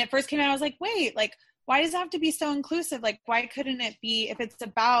when it first came out, I was like, wait, like, why does it have to be so inclusive? Like, why couldn't it be, if it's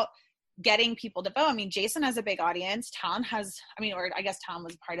about getting people to vote? I mean, Jason has a big audience. Talon has, or I guess Talon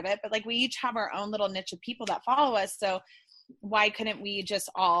was a part of it, but like, we each have our own little niche of people that follow us. So why couldn't we just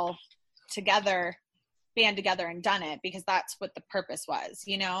all together band together and done it? Because that's what the purpose was,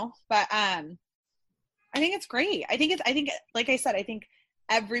 but I think it's great. I think like I said, I think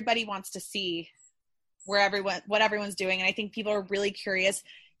everybody wants to see what everyone's doing. And I think people are really curious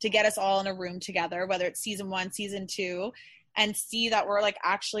to get us all in a room together, whether it's season 1, season 2, and see that we're like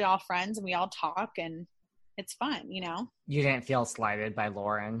actually all friends and we all talk and it's fun, You didn't feel slighted by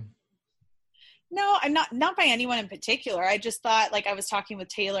Lauren? No, I'm not by anyone in particular. I just thought, like, I was talking with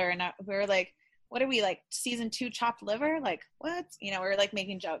Taylor and we were like, what are we, like, season 2 chopped liver? Like, what? We were like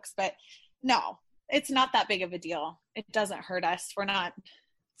making jokes, but no, it's not that big of a deal. It doesn't hurt us. We're not,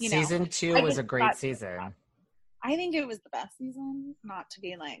 Season 2 was a great season. I think it was the best season, not to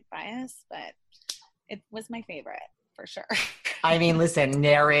be like biased, but it was my favorite for sure. I mean, listen,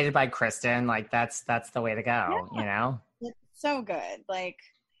 narrated by Kristen, like that's the way to go, It's so good. Like,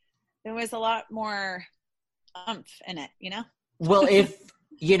 there was a lot more umph in it, Well, if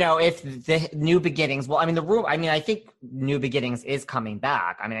the New Beginnings, I think New Beginnings is coming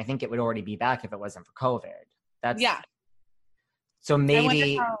back. I mean, I think it would already be back if it wasn't for COVID. So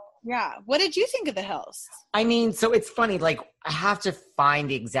maybe. What did you think of The Hills? I mean, so it's funny, like, I have to find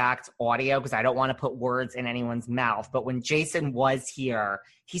the exact audio because I don't want to put words in anyone's mouth. But when Jason was here,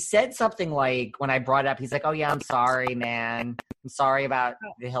 he said something like, when I brought it up, he's like, oh yeah, I'm sorry, man. I'm sorry about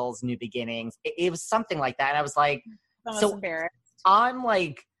The Hills New Beginnings. It was something like that. And I was like, so embarrassed. I'm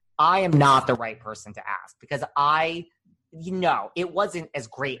like, I am not the right person to ask because it wasn't as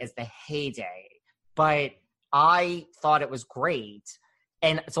great as the heyday, but I thought it was great.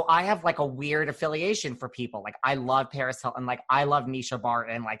 And so I have like a weird affiliation for people. Like, I love Paris Hilton. Like, I love Misha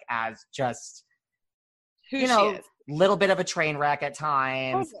Barton, like, as just, she is. Little bit of a train wreck at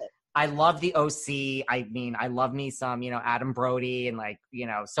times. I love the OC. I mean, I love me some, Adam Brody and like,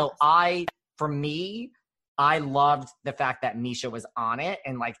 so for me, I loved the fact that Misha was on it.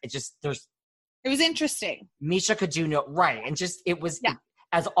 And like, it was interesting. Misha could do right. And just, it was,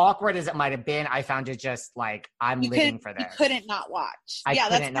 as awkward as it might have been, I found it just like, I'm living for this. You couldn't not watch. I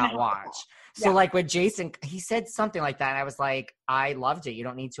couldn't not watch. So like with Jason, he said something like that. And I was like, I loved it. You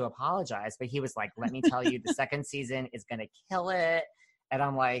don't need to apologize. But he was like, let me tell you, the second season is going to kill it. And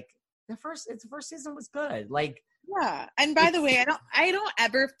I'm like, the first season was good. Like, yeah. And by the way, I don't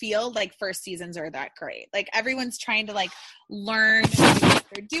ever feel like first seasons are that great. Like, everyone's trying to like learn what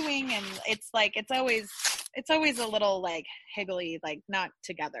they're doing. And it's like, it's always a little like higgly, like not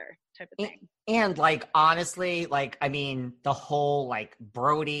together type of thing. And like, honestly, like, I mean, the whole like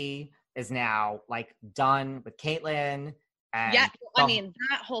Brody is now like done with Caitlyn. And that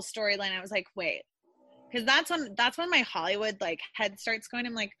whole storyline, I was like, wait, because that's when my Hollywood like head starts going.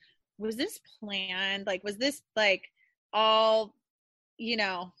 I'm like, was this planned? Like, was this like all,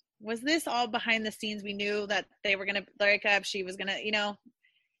 was this all behind the scenes? We knew that they were going to break up. She was going to,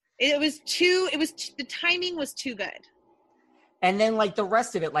 the timing was too good. And then like the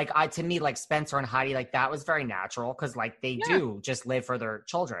rest of it, like to me, like Spencer and Heidi, like that was very natural. Cause like they do just live for their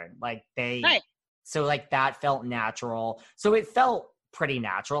children. Like so like that felt natural. So it felt pretty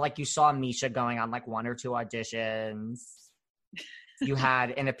natural. Like you saw Misha going on like 1 or 2 auditions. You had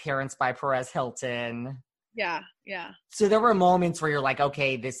an appearance by Perez Hilton. Yeah. So there were moments where you're like,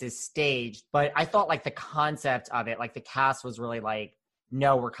 okay, this is staged. But I thought like the concept of it, like the cast was really like,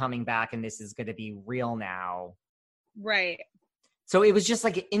 no, we're coming back and this is going to be real now. Right. So it was just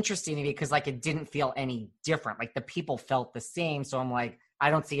like interesting to me because like it didn't feel any different. Like the people felt the same. So I'm like, I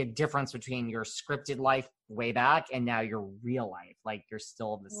don't see a difference between your scripted life way back and now your real life. Like you're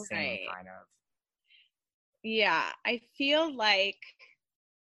still the same kind of. Yeah. I feel like,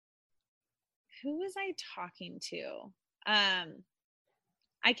 who was I talking to?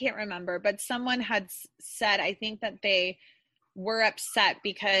 I can't remember, but someone had said, I think that they were upset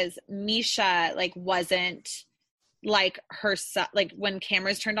because Misha like wasn't like herself. Like when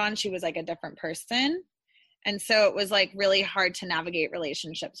cameras turned on, she was like a different person. And so it was like really hard to navigate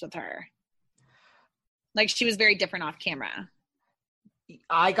relationships with her. Like she was very different off camera.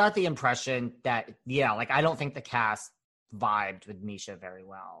 I got the impression that, like I don't think the cast vibed with Misha very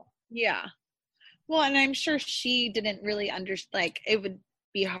well. Yeah. Well, and I'm sure she didn't really understand, like it would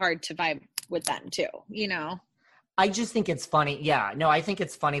be hard to vibe with them too, I just think it's funny. Yeah, no, I think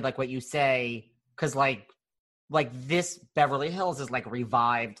it's funny like what you say, because like like this Beverly Hills is like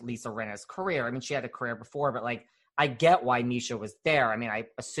revived Lisa Rinna's career. I mean, she had a career before, but like I get why Misha was there. I mean, I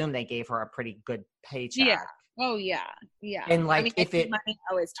assume they gave her a pretty good paycheck. Yeah. Oh yeah. Yeah. And like I mean, if it money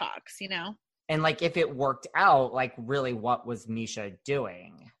always talks, you know? and like if it worked out, like really what was Misha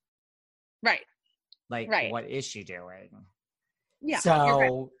doing? Right. Like right. What is she doing? Yeah.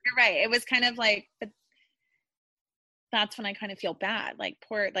 So you're right. It was kind of like, but that's when I kind of feel bad. Like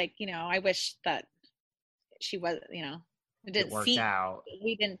poor, like, you know, I wish that she was, you know, it worked out.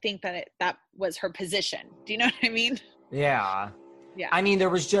 We didn't think that that was her position. Do you know what I mean? Yeah. Yeah. I mean, there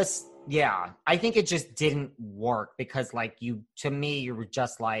was just, I think it just didn't work because like to me, you were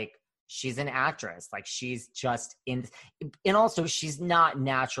just like, she's an actress. Like she's just and also she's not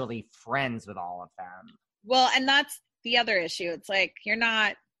naturally friends with all of them. Well, and that's the other issue. It's like, you're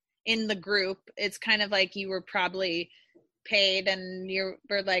not in the group. It's kind of like you were probably paid and you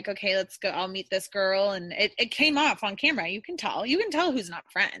were like, okay, let's go, I'll meet this girl, and it came off on camera. You can tell who's not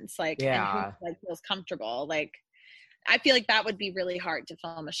friends, like, and who like feels comfortable. Like I feel like that would be really hard to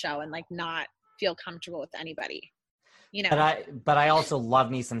film a show and like not feel comfortable with anybody, you know. But I also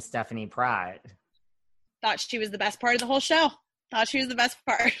love me some Stephanie Pratt. Thought she was the best part of the whole show. Thought she was the best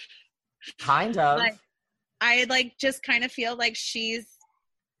part. Kind of. Like, I like just kind of feel like she's,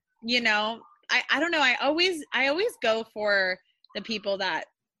 you know, I don't know. I always go for the people that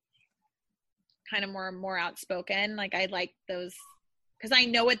kind of more outspoken. Like I like those because I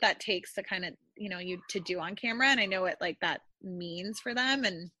know what that takes to kind of, you know, you to do on camera, and I know what like that means for them.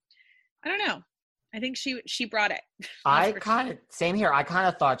 And I don't know. I think she brought it. I kind of same here. I kind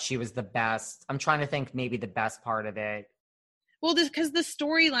of thought she was the best. I'm trying to think maybe the best part of it. Well, because the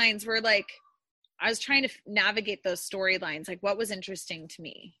storylines were like, I was trying to navigate those storylines. Like what was interesting to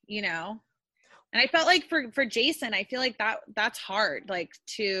me, you know? And I felt like for Jason, I feel like that's hard. Like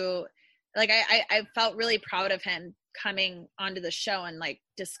to, like, I felt really proud of him coming onto the show and like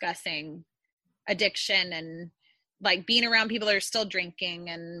discussing addiction and like being around people that are still drinking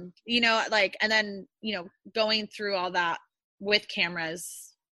and, you know, like, and then, you know, going through all that with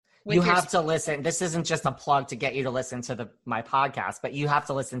cameras. You have to listen. This isn't just a plug to get you to listen to my podcast, but you have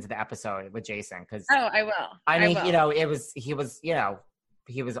to listen to the episode with Jason. Cause I will. I mean, you know, he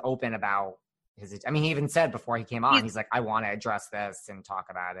was open about he even said before he came on, he's like, I want to address this and talk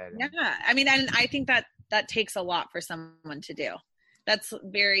about it. Yeah. I mean, and I think that takes a lot for someone to do. That's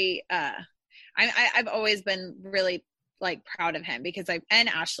very, I've always been really like proud of him and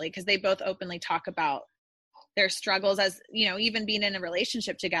Ashley, because they both openly talk about their struggles as, you know, even being in a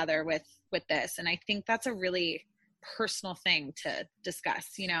relationship together with this. And I think that's a really personal thing to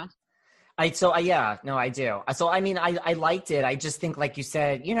discuss, you know? I do. So, I mean, I liked it. I just think, like you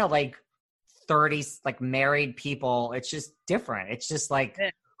said, you know, like 30s, like married people, it's just different. It's just like,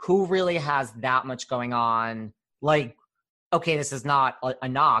 who really has that much going on? Like, okay, this is not a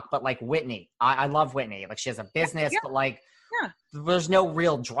knock, but like Whitney, I love Whitney. Like she has a business, but like, there's no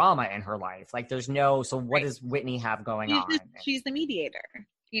real drama in her life. Like there's no, so what does Whitney have going on? She's the mediator,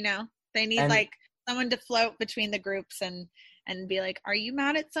 you know? They need like someone to float between the groups and be like, are you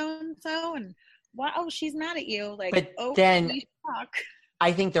mad at so-and-so? And wow, she's mad at you. Like, but then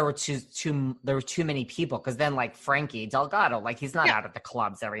I think there were too many people, because then like Frankie Delgado, like he's not out at the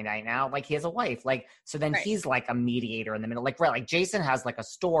clubs every night now. Like he has a wife. Like, so then he's like a mediator in the middle. Like, right, like Jason has like a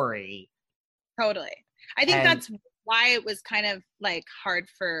story. Totally. I think that's why it was kind of like hard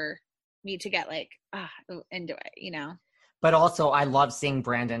for me to get like into it, you know? But also I love seeing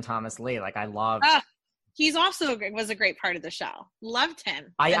Brandon Thomas Lee. Like I love, he's also was a great part of the show. Loved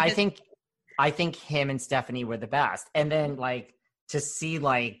him. I think him and Stephanie were the best. And then like, to see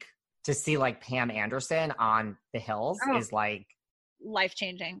Pam Anderson on The Hills is like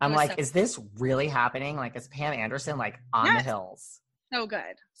life-changing. I'm like, is this really happening? Like, is Pam Anderson like on The Hills? So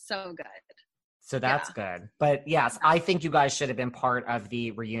good. So good. So that's good. But yes, I think you guys should have been part of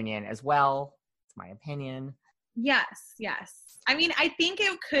the reunion as well. It's my opinion. Yes. I mean, I think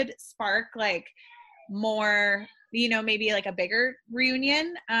it could spark like more, you know, maybe like a bigger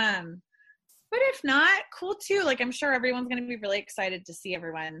reunion. But if not, cool too. Like I'm sure everyone's going to be really excited to see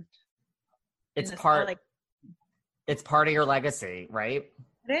everyone. It's part of your legacy, right?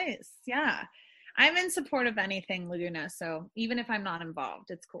 It is. Yeah. I'm in support of anything Laguna. So even if I'm not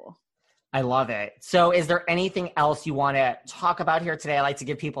involved, it's cool. I love it. So is there anything else you want to talk about here today? I like to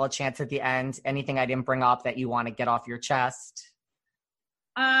give people a chance at the end. Anything I didn't bring up that you want to get off your chest?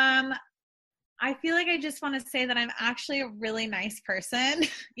 I feel like I just want to say that I'm actually a really nice person,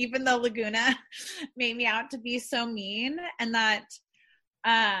 even though Laguna made me out to be so mean, and that,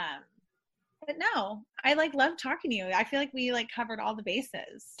 but no, I like love talking to you. I feel like we like covered all the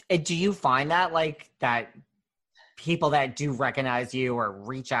bases. Do you find that like that people that do recognize you or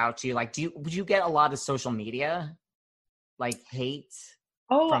reach out to you? Like, would you get a lot of social media, like hate?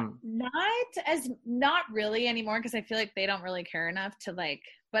 Not really anymore, because I feel like they don't really care enough to like,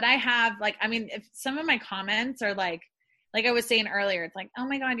 but I have like, I mean, if some of my comments are like I was saying earlier, it's like, oh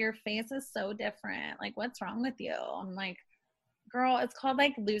my God, your face is so different. Like, what's wrong with you? I'm like, girl, it's called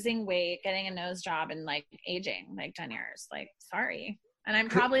like losing weight, getting a nose job, and like aging like 10 years. Like, sorry. And I'm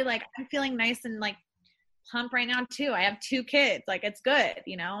probably like, I'm feeling nice and like plump right now too. I have 2 kids. Like, it's good.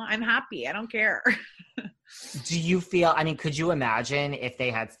 You know, I'm happy. I don't care. Do you feel, I mean, could you imagine if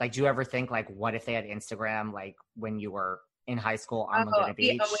they had, like, do you ever think like, what if they had Instagram, like when you were in high school on Laguna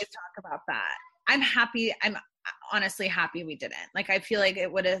Beach? We always talk about that. I'm happy. I'm honestly happy we didn't. Like, I feel like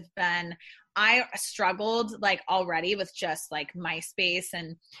it would have been, I struggled like already with just like MySpace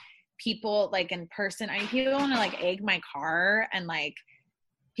and people like in person. I mean, people want to like egg my car, and like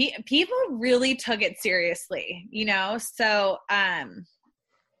people really took it seriously, you know? So,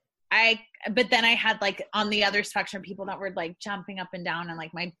 but then I had like on the other spectrum, people that were like jumping up and down and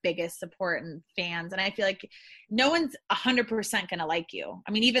like my biggest support and fans. And I feel like no one's 100% going to like you.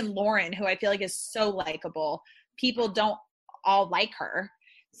 I mean, even Lauren, who I feel like is so likable, people don't all like her.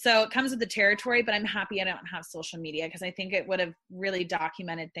 So it comes with the territory, but I'm happy I don't have social media, because I think it would have really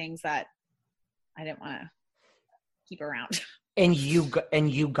documented things that I didn't want to keep around. And you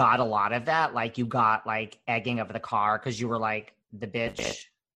got a lot of that? Like, you got like egging of the car because you were like the bitch?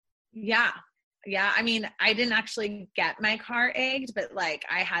 Yeah. I mean, I didn't actually get my car egged, but like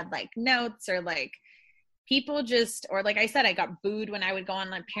I had like notes, or like people just, or like I said, I got booed when I would go on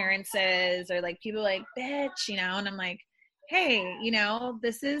like appearances, or like people like, bitch, you know? And I'm like, hey, you know,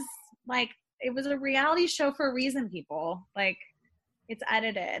 this is like, it was a reality show for a reason, people. Like, it's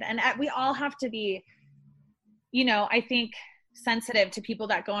edited. And we all have to be, you know, I think sensitive to people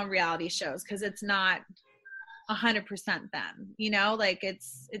that go on reality shows, because it's not 100% them, you know, like it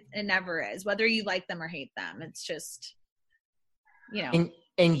never is, whether you like them or hate them. It's just, you know.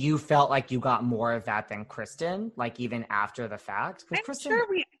 And you felt like you got more of that than Kristen, like even after the fact?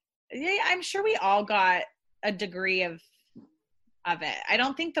 I'm sure we all got a degree of it. I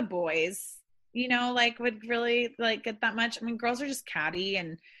don't think the boys, you know, like would really like get that much. I mean, girls are just catty,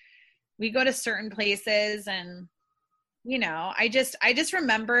 and we go to certain places, and you know, I just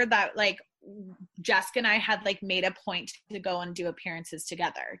remember that like Jessica and I had like made a point to go and do appearances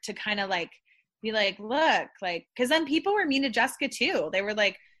together, to kind of like be like, look, like, because then people were mean to Jessica too. They were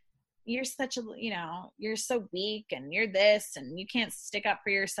like, you're such a, you know, you're so weak, and you're this, and you can't stick up for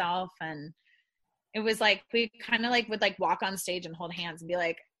yourself. And it was like, we kind of like would like walk on stage and hold hands and be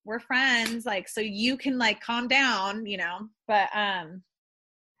like, we're friends, like, so you can like calm down, you know. But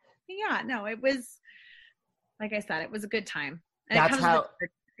yeah, no, it was, like I said, it was a good time. And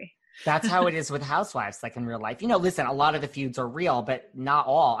that's how it is with housewives, like in real life. You know, listen, a lot of the feuds are real, but not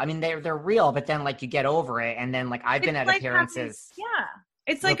all. I mean, they're real, but then like you get over it, and then like I've been at like appearances.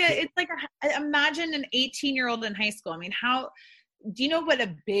 It's like imagine an 18-year-old in high school. I mean, do you know what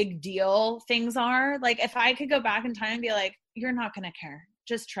a big deal things are? Like, if I could go back in time and be like, you're not going to care.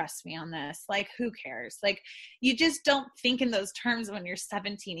 Just trust me on this. Like, who cares? Like, you just don't think in those terms when you're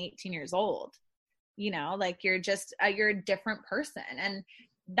 17, 18 years old. You know, like you're just you're a different person. And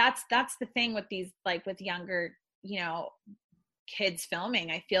that's the thing with these, like with younger, you know, kids filming.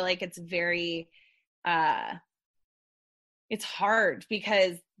 I feel like it's very it's hard,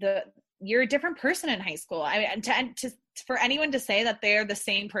 because you're a different person in high school. I mean, for anyone to say that they're the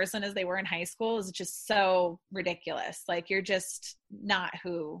same person as they were in high school is just so ridiculous. Like, you're just not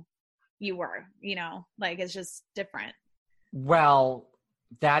who you were, you know, like it's just different. Well,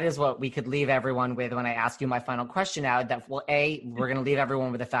 that is what we could leave everyone with when I ask you my final question now. That, well, we're going to leave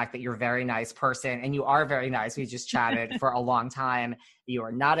everyone with the fact that you're a very nice person, and you are very nice. We just chatted for a long time. You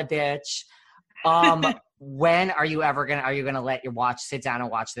are not a bitch. When are you going to let sit down and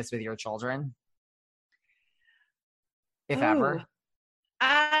watch this with your children? If ever?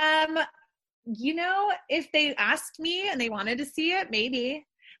 You know, if they asked me and they wanted to see it, maybe.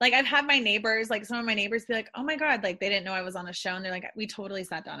 Like, I've had my neighbors, like some of my neighbors be like, oh my God, like they didn't know I was on a show. And they're like, we totally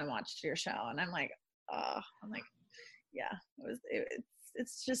sat down and watched your show. And I'm like, yeah,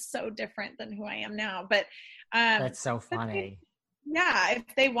 it's just so different than who I am now. But that's so funny.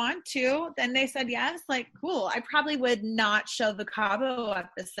 If they want to, then they said yes, like, cool. I probably would not show the Cabo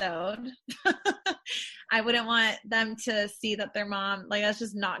episode. I wouldn't want them to see that their mom, like, that's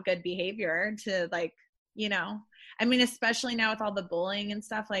just not good behavior to, like, you know. I mean, especially now with all the bullying and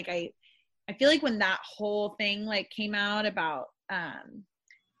stuff, like I feel like when that whole thing like came out about,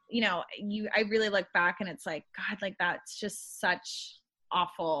 you know, I really look back and it's like, God, like that's just such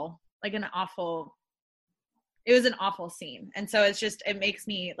awful, like an awful it was an awful scene. And so it makes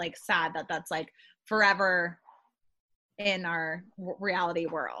me like sad that that's like forever in our reality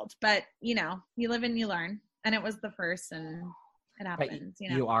world. But you live and you learn, and it was the first, and it happens.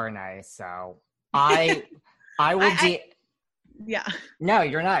 But you are nice, so I will. Yeah. No,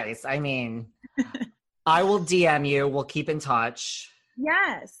 you're nice. I mean, I will DM you. We'll keep in touch.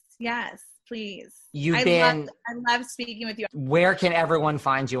 Yes, please. I love speaking with you. Where can everyone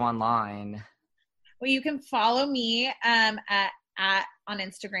find you online? Well, you can follow me on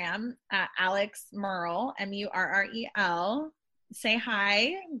Instagram at Alex MURREL, MURREL. Say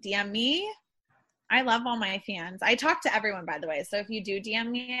hi, DM me. I love all my fans. I talk to everyone, by the way. So if you do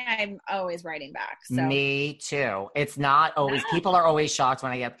DM me, I'm always writing back. So. Me too. It's not always, people are always shocked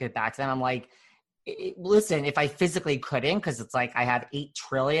when I get back to them. I'm like, listen, if I physically couldn't, because it's like I have 8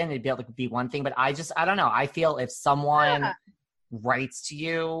 trillion, it'd be able to be one thing. But I don't know. I feel if someone writes to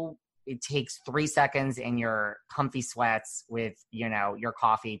you, it takes 3 seconds in your comfy sweats with, your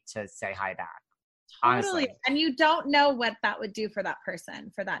coffee to say hi back. Totally. Honestly. And you don't know what that would do for that person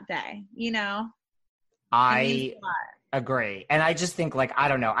for that day, I agree. And I just think I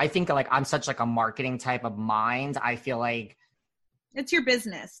don't know. I think I'm such a marketing type of mind. I feel like it's your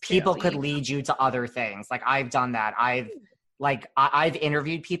business. People could lead you to other things. I've done that. I've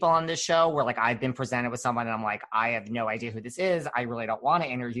interviewed people on this show where I've been presented with someone and I'm like, I have no idea who this is. I really don't want to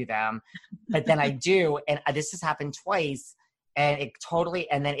interview them. But then I do. And this has happened twice. And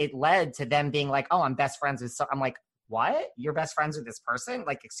and then it led to them being like, oh, I'm best friends with, I'm like, what? You're best friends with this person?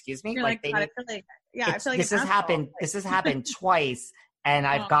 Excuse me? I feel like this has happened twice. And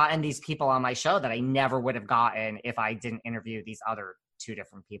I've gotten these people on my show that I never would have gotten if I didn't interview these other 2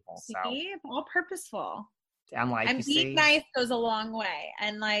 different people. So it's all purposeful. I'm like, and being nice goes a long way.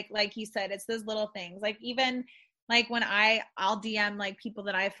 And like you said, it's those little things. Even when I'll DM people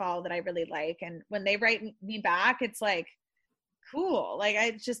that I follow that I really like, and when they write me back, it's cool.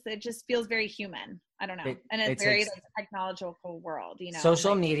 It just feels very human. I don't know. And it's very technological world,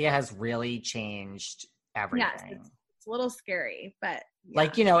 Social media has really changed everything. Yes, it's a little scary, but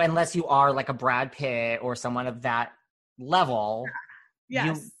unless you are a Brad Pitt or someone of that level,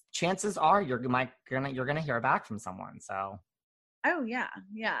 chances are you're gonna hear back from someone. So oh yeah.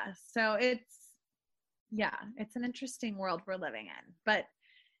 So it's an interesting world we're living in, but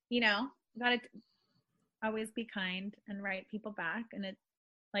gotta always be kind and write people back. And it,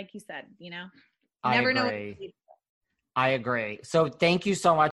 like you said, never know. I agree. So thank you so much